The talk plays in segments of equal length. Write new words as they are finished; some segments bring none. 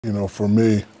You know, for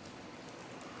me,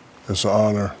 it's an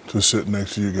honor to sit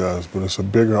next to you guys, but it's a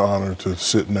bigger honor to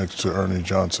sit next to Ernie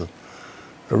Johnson.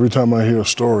 Every time I hear a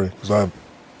story, because I've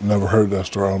never heard that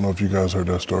story, I don't know if you guys heard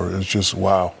that story, it's just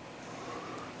wow.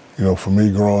 You know, for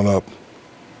me growing up,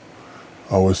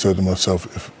 I always said to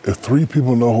myself, if three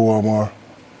people know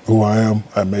who I am,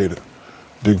 I made it.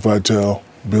 Dick Vitale,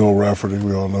 Bill Rafferty,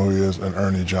 we all know who he is, and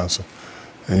Ernie Johnson.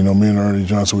 And you know, me and Ernie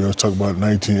Johnson, we always talk about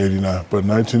 1989, but in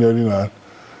 1989,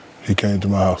 he came to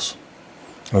my house.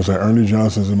 I was like, Ernie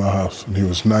Johnson's in my house, and he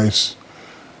was nice,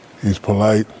 he's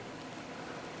polite.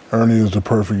 Ernie is the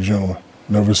perfect gentleman.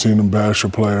 Never seen him bash a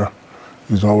player.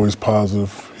 He's always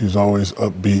positive, he's always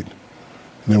upbeat.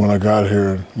 And then when I got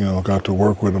here, you know, got to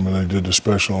work with him and they did the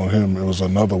special on him, it was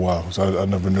another wow, because I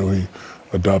never knew he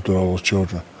adopted all those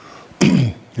children.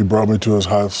 He brought me to his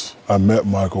house. I met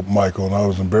Michael, and I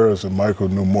was embarrassed that Michael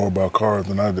knew more about cars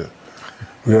than I did.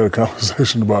 We had a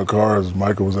conversation about cars.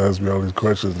 Michael was asking me all these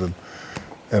questions,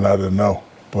 and I didn't know.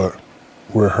 But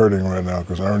we're hurting right now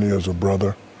because Ernie is a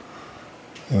brother.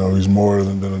 You know, he's more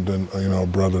than you know, a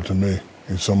brother to me.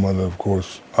 He's someone that, of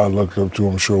course, I looked up to.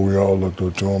 I'm sure we all looked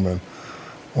up to him. And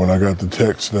when I got the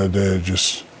text that day, it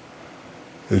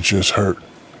just hurt.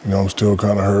 You know, I'm still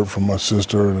kind of hurt from my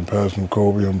sister and the passing of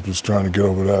Kobe. I'm just trying to get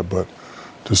over that. But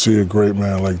to see a great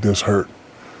man like this hurt,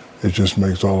 it just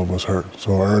makes all of us hurt.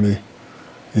 So Ernie,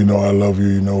 you know I love you.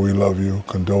 You know we love you.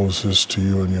 Condolences to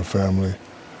you and your family.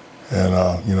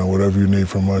 And, you know, whatever you need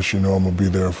from us, you know I'm going to be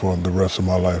there for the rest of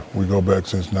my life. We go back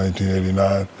since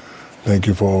 1989. Thank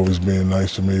you for always being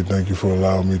nice to me. Thank you for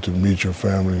allowing me to meet your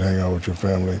family and hang out with your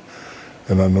family.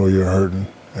 And I know you're hurting.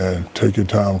 And take your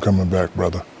time coming back,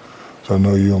 brother. So I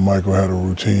know you and Michael had a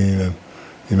routine, and,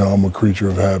 you know, I'm a creature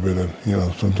of habit. And, you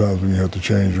know, sometimes when you have to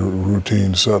change your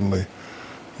routine suddenly,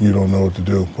 you don't know what to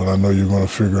do. But I know you're going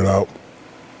to figure it out.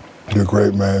 You're a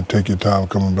great man. Take your time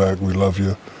coming back. We love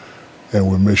you. And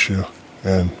we miss you,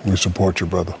 and we support you,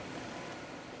 brother.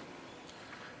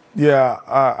 Yeah,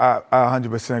 I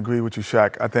 100% agree with you,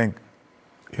 Shaq. I think,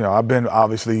 you know, I've been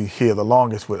obviously here the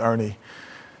longest with Ernie,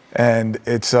 and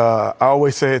it's, I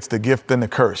always say it's the gift and the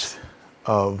curse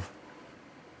of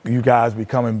you guys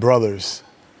becoming brothers.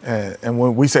 And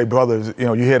when we say brothers, you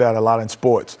know, you hear that a lot in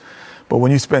sports, but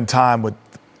when you spend time with,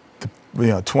 you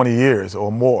know, 20 years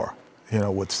or more, you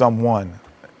know, with someone,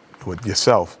 with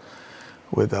yourself,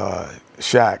 with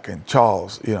Shaq and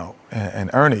Charles, you know, and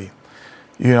Ernie,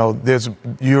 you know,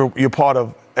 you're part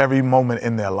of every moment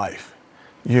in their life.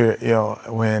 You know,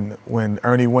 when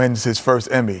Ernie wins his first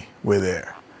Emmy, we're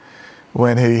there.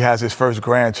 When he has his first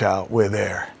grandchild, we're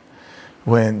there.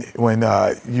 When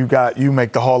you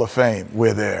make the Hall of Fame,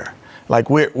 we're there. Like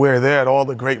we're there at all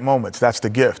the great moments. That's the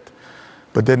gift.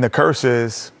 But then the curse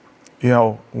is, you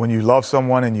know, when you love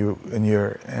someone and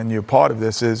you're part of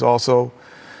this is also,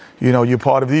 you know, you're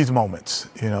part of these moments.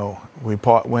 You know,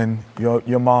 when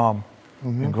your mom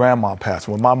and grandma passed,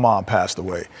 when my mom passed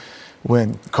away,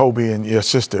 when Kobe and your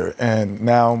sister, and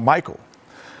now Michael.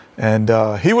 And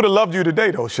he would have loved you today,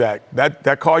 though, Shaq.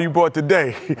 That car you bought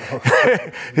today,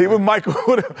 Michael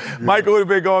would have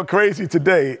been going crazy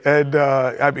today. And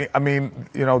I mean,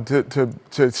 you know,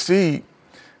 to see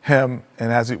him,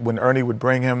 and when Ernie would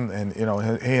bring him, and you know,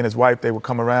 he and his wife, they would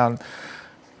come around.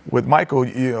 With Michael,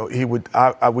 you know, he would.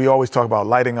 We always talk about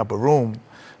lighting up a room,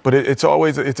 but it's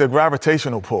a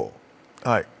gravitational pull.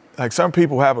 Like some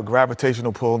people have a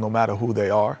gravitational pull no matter who they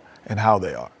are and how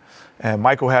they are. And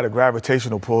Michael had a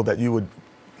gravitational pull that you would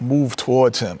move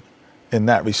towards him in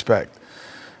that respect.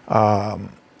 Ernie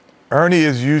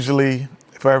is usually,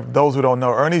 for those who don't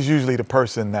know, Ernie's usually the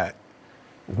person that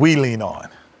we lean on.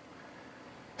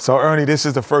 So Ernie, this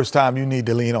is the first time you need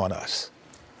to lean on us.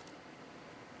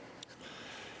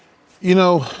 You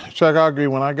know, Shaq, I agree.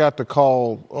 When I got the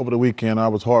call over the weekend, I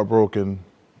was heartbroken,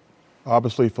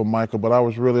 obviously for Michael, but I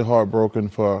was really heartbroken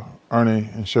for Ernie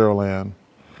and Cheryl Ann.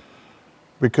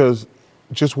 Because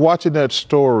just watching that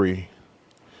story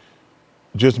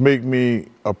just made me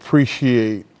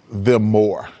appreciate them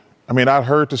more. I mean, I'd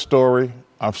heard the story,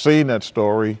 I've seen that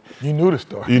story. You knew the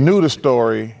story. You knew the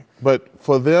story, but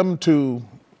for them to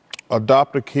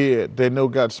adopt a kid they know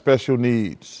got special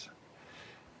needs,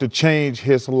 to change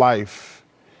his life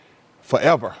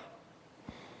forever.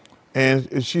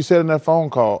 And she said in that phone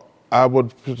call, I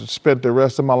would spend the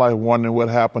rest of my life wondering what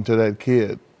happened to that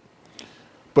kid.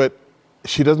 But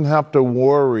she doesn't have to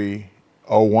worry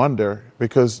or wonder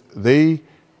because they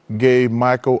gave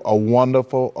Michael a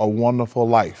wonderful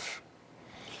life.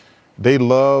 They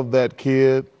love that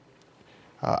kid.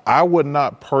 I would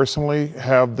not personally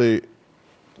have the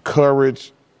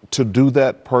courage to do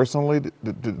that personally,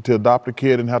 to adopt a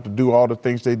kid and have to do all the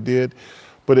things they did.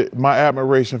 but my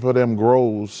admiration for them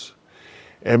grows.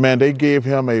 And man, they gave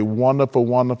him a wonderful,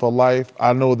 wonderful life.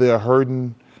 I know they're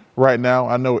hurting right now.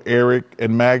 I know Eric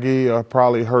and Maggie are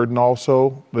probably hurting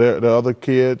also, the other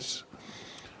kids.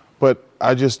 But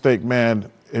I just think,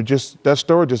 man, that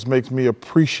story just makes me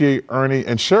appreciate Ernie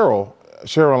and Cheryl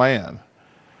Ann,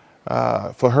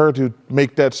 for her to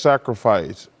make that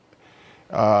sacrifice.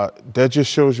 That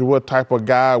just shows you what type of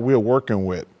guy we're working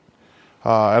with.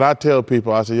 And I tell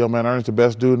people, I say, yo, man, Ernie's the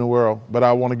best dude in the world. But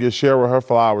I want to give Cheryl her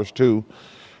flowers too,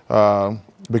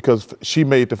 because she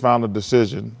made the final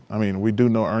decision. I mean, we do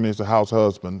know Ernie's the house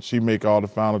husband. She make all the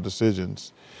final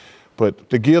decisions.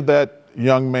 But to give that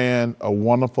young man a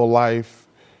wonderful life,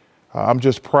 I'm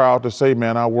just proud to say,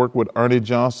 man, I work with Ernie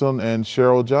Johnson and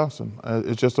Cheryl Johnson.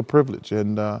 It's just a privilege.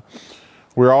 And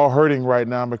we're all hurting right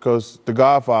now because the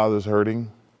Godfather's hurting.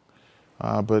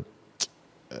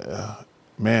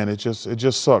 Man, it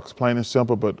just sucks, plain and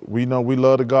simple. But we know we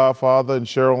love the Godfather and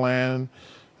Cheryl Ann,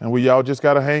 and we all just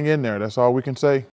got to hang in there. That's all we can say.